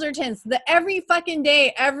muscles are tense. Every fucking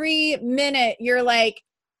day, every minute, you're like,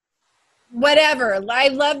 whatever. I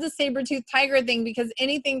love the saber-toothed tiger thing because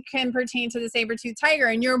anything can pertain to the saber-toothed tiger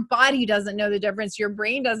and your body doesn't know the difference. Your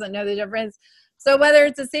brain doesn't know the difference. So whether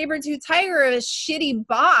it's a saber-toothed tiger or a shitty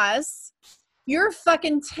boss, you're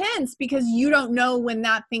fucking tense because you don't know when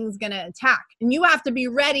that thing's going to attack. And you have to be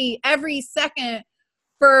ready every second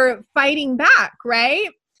for fighting back, right?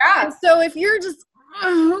 Yeah. And so if you're just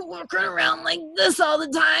walking around like this all the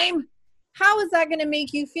time, how is that going to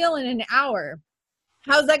make you feel in an hour?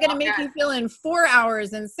 How's that going to make you feel in 4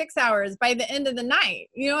 hours and 6 hours by the end of the night?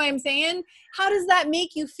 You know what I'm saying? How does that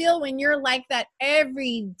make you feel when you're like that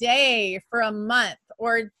every day for a month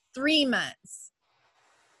or 3 months?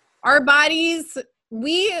 Our bodies,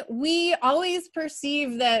 we always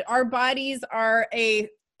perceive that our bodies are a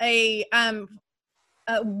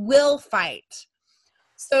will fight.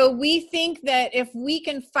 So we think that if we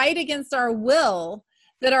can fight against our will,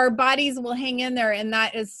 that our bodies will hang in there, and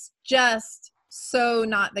that is just so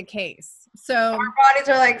not the case. So our bodies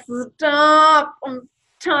are like, stop, I'm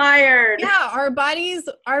tired. Yeah, our bodies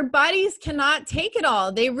cannot take it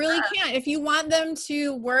all. They really can't. If you want them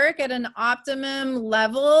to work at an optimum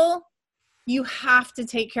level, you have to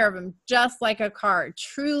take care of them just like a car,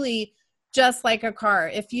 truly just like a car.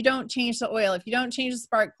 If you don't change the oil, if you don't change the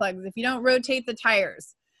spark plugs, if you don't rotate the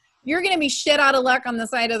tires, you're going to be shit out of luck on the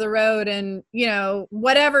side of the road. And, you know,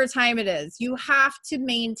 whatever time it is, you have to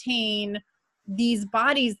maintain these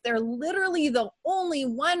bodies. They're literally the only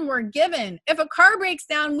one we're given. If a car breaks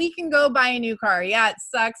down, we can go buy a new car. Yeah, it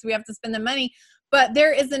sucks. We have to spend the money, but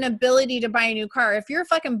there is an ability to buy a new car. If your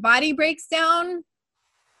fucking body breaks down,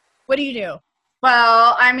 what do you do?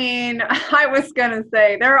 Well, I mean, I was going to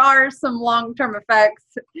say there are some long-term effects.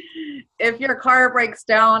 If your car breaks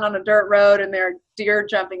down on a dirt road and there are deer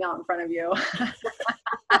jumping out in front of you,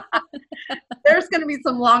 there's going to be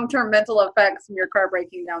some long-term mental effects from your car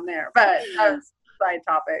breaking down there. But that's a side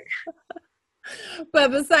topic. But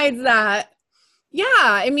besides that, yeah,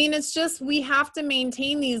 I mean, it's just we have to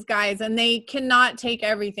maintain these guys, and they cannot take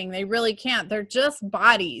everything. They really can't. They're just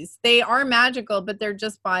bodies. They are magical, but they're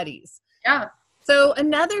just bodies. Yeah. So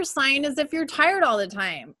another sign is if you're tired all the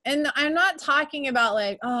time. And I'm not talking about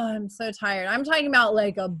like, oh, I'm so tired. I'm talking about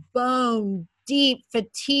like a bone deep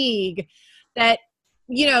fatigue that,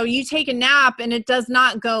 you know, you take a nap and it does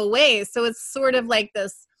not go away. So it's sort of like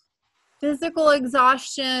this physical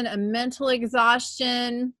exhaustion, a mental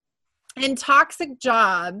exhaustion, and toxic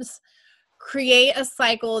jobs create a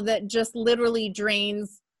cycle that just literally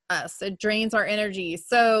drains us. It drains our energy.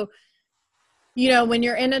 So, you know, when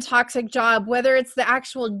you're in a toxic job, whether it's the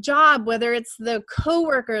actual job, whether it's the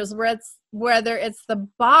coworkers, whether it's the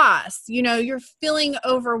boss, you know, you're feeling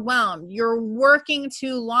overwhelmed. You're working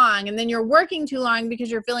too long, and then you're working too long because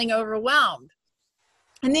you're feeling overwhelmed.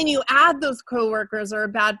 And then you add those coworkers or a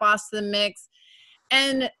bad boss to the mix,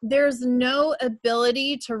 and there's no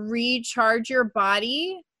ability to recharge your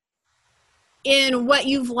body in what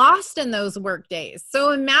you've lost in those work days.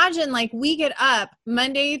 So imagine like we get up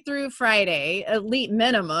Monday through Friday, at least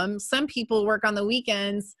minimum. Some people work on the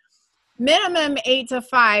weekends, minimum 8 to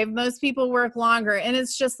 5. Most people work longer. And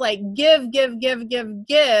it's just like give.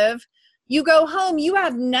 You go home, you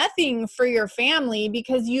have nothing for your family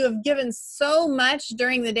because you have given so much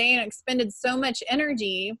during the day and expended so much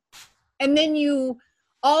energy. And then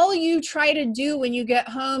all you try to do when you get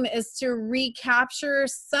home is to recapture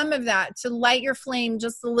some of that, to light your flame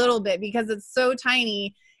just a little bit because it's so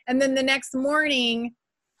tiny. And then the next morning,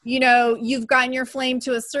 you know, you've gotten your flame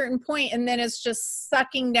to a certain point and then it's just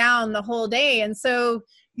sucking down the whole day. And so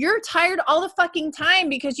you're tired all the fucking time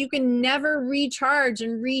because you can never recharge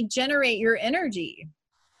and regenerate your energy.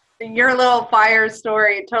 Your little fire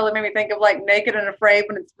story totally made me think of like Naked and Afraid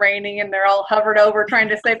when it's raining and they're all hovered over trying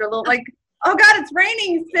to save their little, like, oh God, it's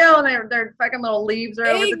raining still. And their fucking little leaves are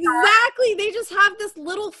over the top. Exactly. They just have this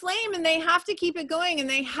little flame and they have to keep it going and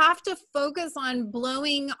they have to focus on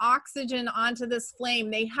blowing oxygen onto this flame.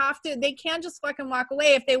 They can't just fucking walk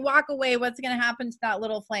away. If they walk away, what's going to happen to that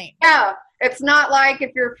little flame? Yeah. It's not like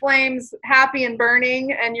if your flame's happy and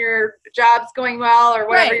burning and your job's going well or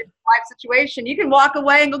whatever your life situation, you can walk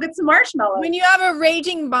away and go get some marshmallows. When you have a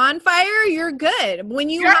raging bonfire, you're good. When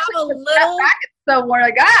you have a little... So we're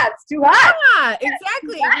like, it's too hot. Yeah,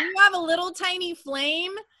 exactly. When you have a little tiny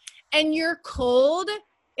flame and you're cold,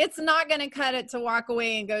 it's not going to cut it to walk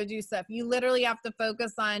away and go do stuff. You literally have to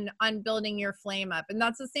focus on building your flame up. And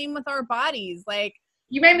that's the same with our bodies. Like,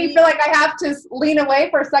 you made me feel like I have to lean away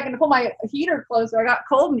for a second to pull my heater closer. I got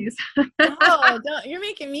cold news. You're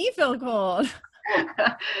making me feel cold.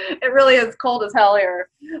 It really is cold as hell here.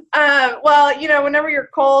 Well, you know, whenever you're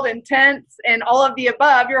cold and tense and all of the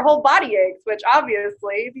above, your whole body aches, which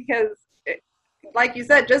obviously, because like you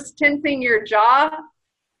said, just tensing your jaw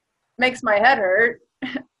makes my head hurt.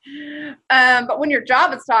 But when your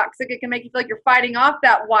job is toxic, it can make you feel like you're fighting off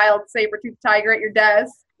that wild saber-toothed tiger at your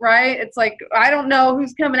desk right? It's like, I don't know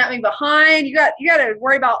who's coming at me behind. You got to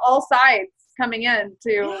worry about all sides coming in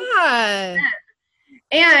to, Yeah.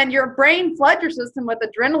 and your brain floods your system with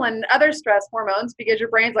adrenaline and other stress hormones because your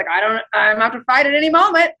brain's like, I'm about to fight at any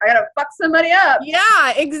moment. I got to fuck somebody up.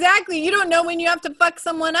 Yeah, exactly. You don't know when you have to fuck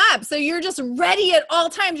someone up. So you're just ready at all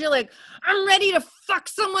times. You're like, I'm ready to fuck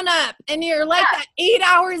someone up. And you're like that 8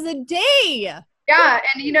 hours a day. Yeah.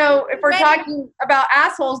 And you know, if we're talking about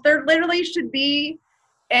assholes, there literally should be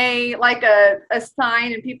a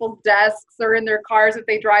sign in people's desks or in their cars if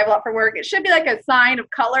they drive a lot for work. It should be like a sign of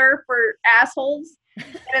color for assholes.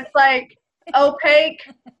 And it's like opaque.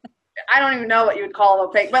 I don't even know what you would call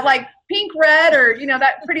opaque, but like pink, red, or, you know,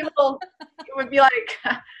 that pretty little, it would be like,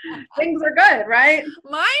 things are good, right?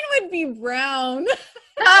 Mine would be brown.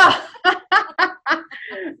 Oh.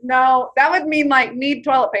 No, that would mean like need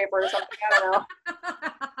toilet paper or something. I don't know.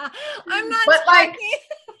 I'm not but talking.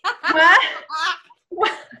 What?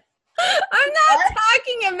 I'm not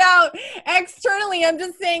talking about externally. I'm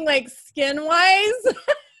just saying like skin wise.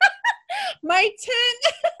 My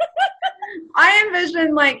tint. I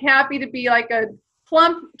envision like happy to be like a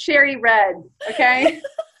plump cherry red, okay?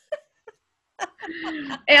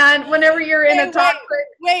 And whenever you're in a toxic...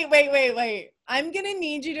 Wait. I'm going to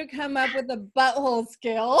need you to come up with a butthole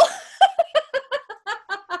scale.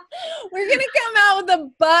 We're going to come out with a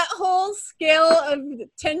butthole scale of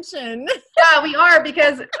tension. Yeah, we are,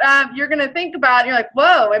 because you're going to think about it. You're like,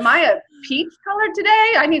 whoa, am I a peach color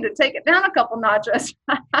today? I need to take it down a couple notches.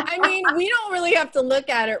 I mean, we don't really have to look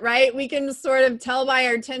at it, right? We can sort of tell by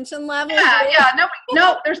our tension level. Yeah.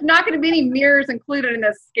 No, there's not going to be any mirrors included in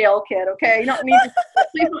this scale kit, okay? You don't need to,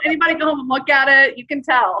 please don't anybody go home and look at it. You can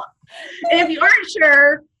tell. And if you aren't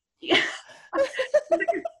sure, you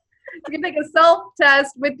can take a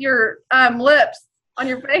self-test with your lips on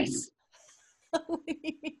your face.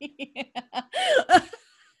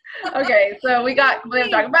 Okay, so we have to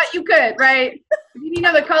talk about, you could, right? If you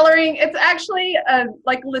know the coloring, it's actually a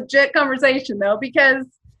like legit conversation though, because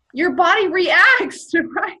your body reacts,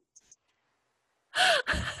 right?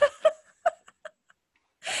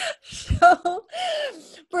 So,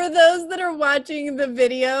 for those that are watching the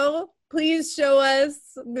video, please show us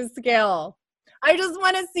the scale. I just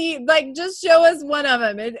want to see, like, just show us one of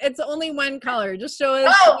them. It's only one color. Just show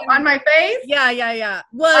us. Oh, on my face? Yeah.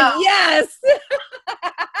 Well, yes.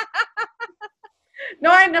 No,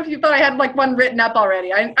 I don't know if you thought I had like one written up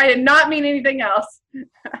already. I did not mean anything else.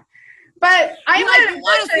 But you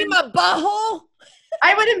want to see my butthole?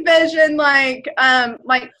 I would envision like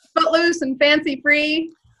Footloose and Fancy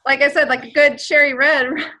Free. Like I said, like a good cherry red,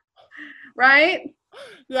 right?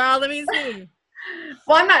 Yeah, let me see.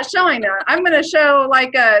 Well, I'm not showing that. I'm going to show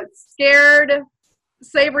like a scared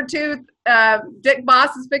saber-tooth Dick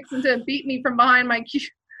Boss is fixing to beat me from behind my cue.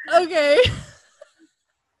 Okay.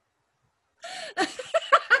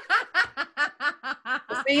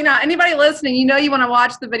 See, now anybody listening, you know you want to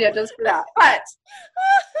watch the video just for that. But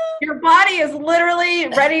your body is literally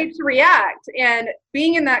ready to react, and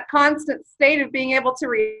being in that constant state of being able to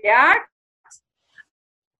react,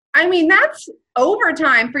 I mean, that's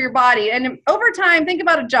overtime for your body. And overtime, think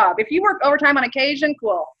about a job. If you work overtime on occasion,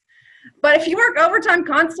 cool. But if you work overtime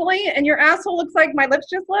constantly and your asshole looks like my lips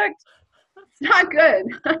just looked, it's not good.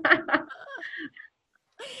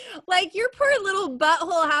 Like, your poor little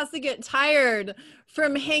butthole has to get tired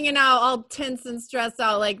from hanging out all tense and stressed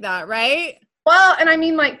out like that, right? Well, and I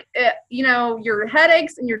mean, like, you know, your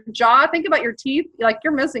headaches and your jaw, think about your teeth. Like,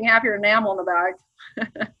 you're missing half your enamel in the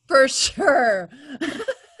back. For sure.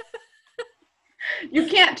 You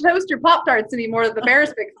can't toast your Pop-Tarts anymore. The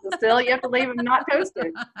Bears fix them still. You have to leave them not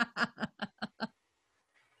toasted.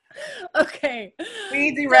 Okay.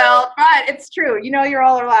 We derailed, but it's true. You know, you're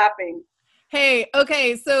all are laughing. Hey,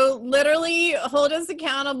 okay, so literally hold us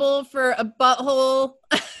accountable for a butthole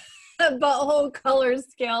color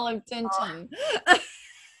scale of tension.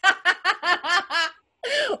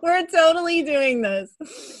 We're totally doing this.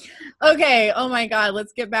 Okay, oh my God,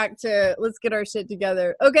 let's get our shit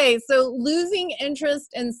together. Okay, so losing interest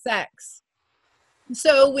in sex.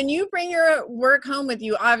 So when you bring your work home with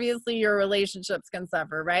you, obviously your relationships can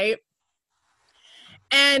suffer, right?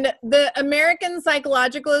 And the American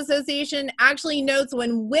Psychological Association actually notes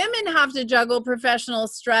when women have to juggle professional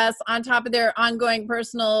stress on top of their ongoing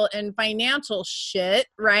personal and financial shit,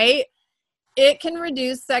 right? It can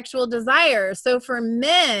reduce sexual desire. So for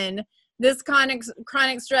men, this chronic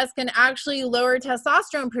stress can actually lower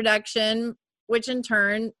testosterone production, which in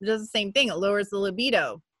turn does the same thing. It lowers the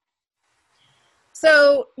libido.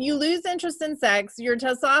 So you lose interest in sex, your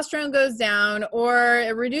testosterone goes down, or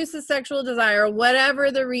it reduces sexual desire,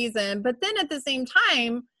 whatever the reason. But then at the same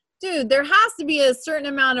time, dude, there has to be a certain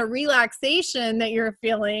amount of relaxation that you're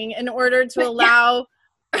feeling in order to allow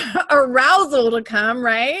arousal to come,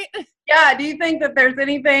 right? Yeah. Do you think that there's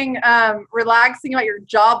anything relaxing about your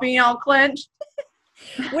jaw being all clenched?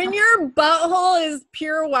 When your butthole is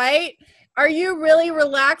pure white, are you really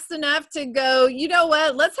relaxed enough to go, you know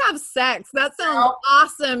what, let's have sex? That sounds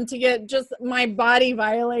awesome to get just my body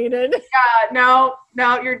violated. No,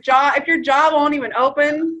 your jaw, if your jaw won't even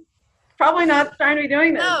open, probably not trying to be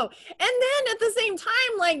doing this. No. And then at the same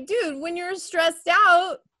time, like, dude, when you're stressed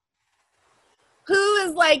out, who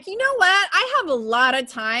is like, you know what, I have a lot of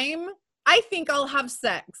time. I think I'll have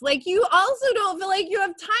sex. Like, you also don't feel like you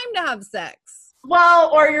have time to have sex. Well,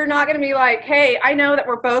 or you're not going to be like, hey, I know that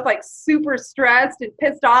we're both like super stressed and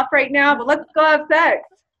pissed off right now, but let's go have sex.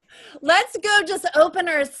 Let's go just open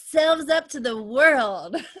ourselves up to the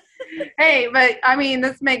world. Hey, but I mean,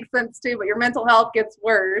 this makes sense too, but your mental health gets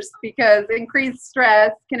worse because increased stress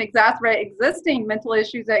can exacerbate existing mental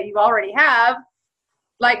issues that you already have,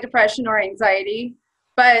 like depression or anxiety.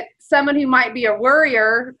 But someone who might be a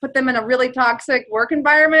worrier, put them in a really toxic work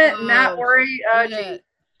environment, and that worry,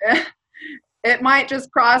 it might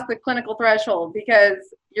just cross the clinical threshold because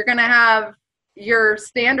you're going to have your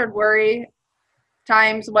standard worry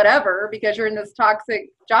times whatever because you're in this toxic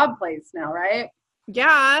job place now, right?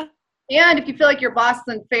 Yeah. And if you feel like your boss is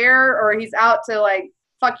unfair or he's out to like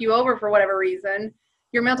fuck you over for whatever reason,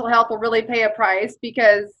 your mental health will really pay a price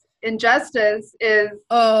because injustice is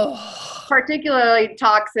particularly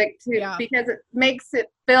toxic because it makes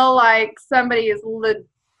it feel like somebody is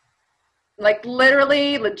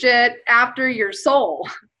literally legit after your soul,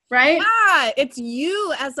 right? Yeah, it's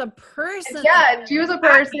you as a person. Yeah, it's you as a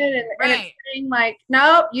person, and it's saying like,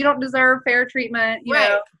 nope, you don't deserve fair treatment, you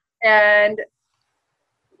know, and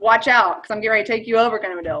watch out because I'm getting ready to take you over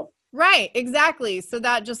kind of a deal. Right, exactly. So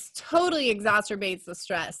that just totally exacerbates the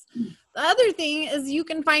stress. The other thing is you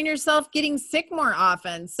can find yourself getting sick more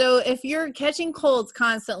often. So if you're catching colds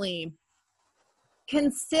constantly,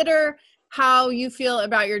 consider how you feel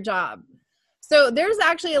about your job. So there's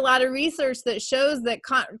actually a lot of research that shows that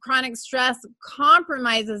chronic stress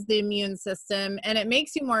compromises the immune system and it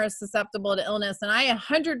makes you more susceptible to illness. And I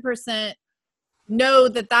 100% know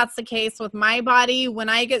that that's the case with my body. When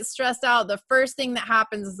I get stressed out, the first thing that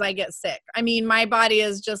happens is I get sick. I mean, my body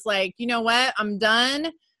is just like, you know what? I'm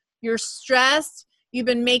done. You're stressed. You've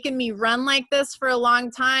been making me run like this for a long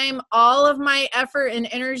time. All of my effort and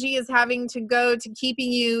energy is having to go to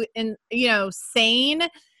keeping you sane.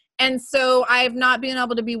 And so I've not been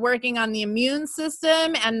able to be working on the immune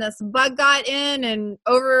system, and this bug got in and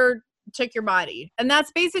overtook your body. And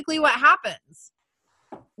that's basically what happens.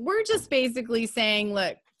 We're just basically saying,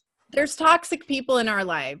 look, there's toxic people in our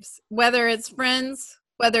lives, whether it's friends,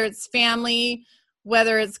 whether it's family,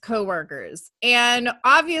 whether it's coworkers. And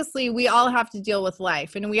obviously we all have to deal with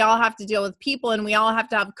life and we all have to deal with people and we all have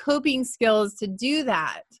to have coping skills to do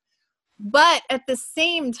that. But at the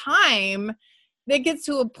same time, it gets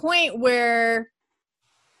to a point where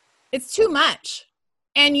it's too much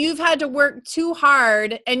and you've had to work too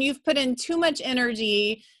hard and you've put in too much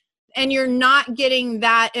energy and you're not getting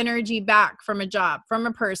that energy back from a job, from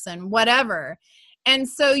a person, whatever. And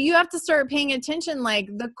so you have to start paying attention, like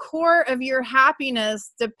the core of your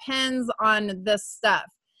happiness depends on this stuff.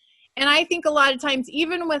 And I think a lot of times,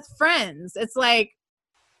 even with friends, it's like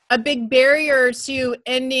a big barrier to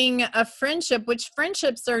ending a friendship, which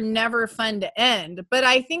friendships are never fun to end. But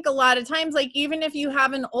I think a lot of times, like even if you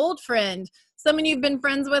have an old friend, someone you've been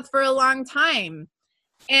friends with for a long time,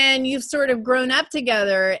 and you've sort of grown up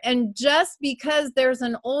together, and just because there's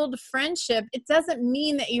an old friendship, it doesn't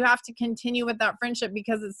mean that you have to continue with that friendship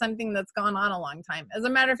because it's something that's gone on a long time. As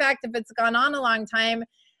a matter of fact, if it's gone on a long time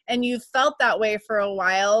and you felt that way for a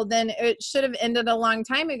while, then it should have ended a long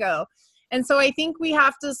time ago. And so I think we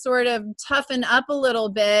have to sort of toughen up a little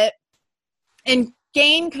bit and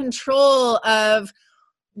gain control of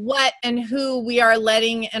what and who we are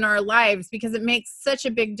letting in our lives because it makes such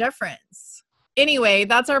a big difference. Anyway,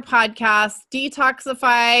 that's our podcast.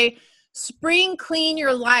 Detoxify, spring clean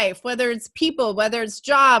your life, whether it's people, whether it's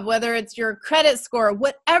job, whether it's your credit score,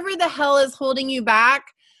 whatever the hell is holding you back,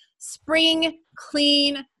 spring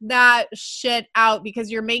clean that shit out because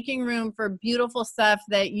you're making room for beautiful stuff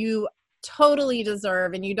that you totally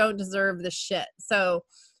deserve and you don't deserve the shit. So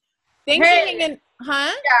thanks for hanging, huh? Yeah,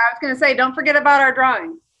 I was going to say, don't forget about our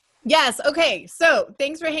drawing. Yes. Okay. So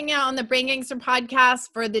thanks for hanging out on the Brain Gangster podcast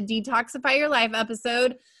for the Detoxify Your Life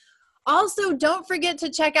episode. Also, don't forget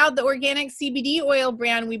to check out the organic CBD oil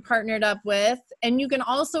brand we partnered up with. And you can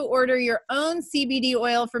also order your own CBD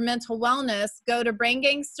oil for mental wellness. Go to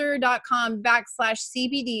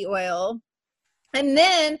braingangster.com/CBD oil. And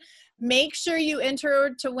then make sure you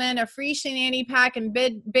enter to win a free Shenani pack and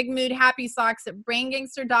Big Mood Happy Socks at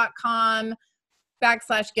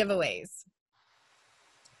braingangster.com/giveaways.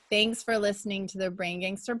 Thanks for listening to the Brain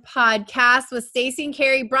Gangster podcast with Stacey and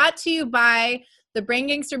Carrie, brought to you by the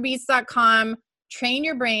BrainGangsterBeats.com. Train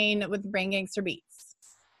your brain with Brain Gangster Beats.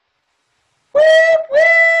 Whoop,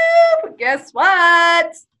 whoop. Guess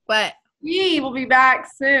what? What? We will be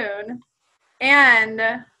back soon. And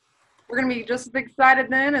we're going to be just as excited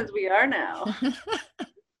then as we are now.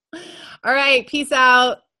 All right. Peace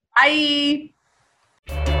out. Bye.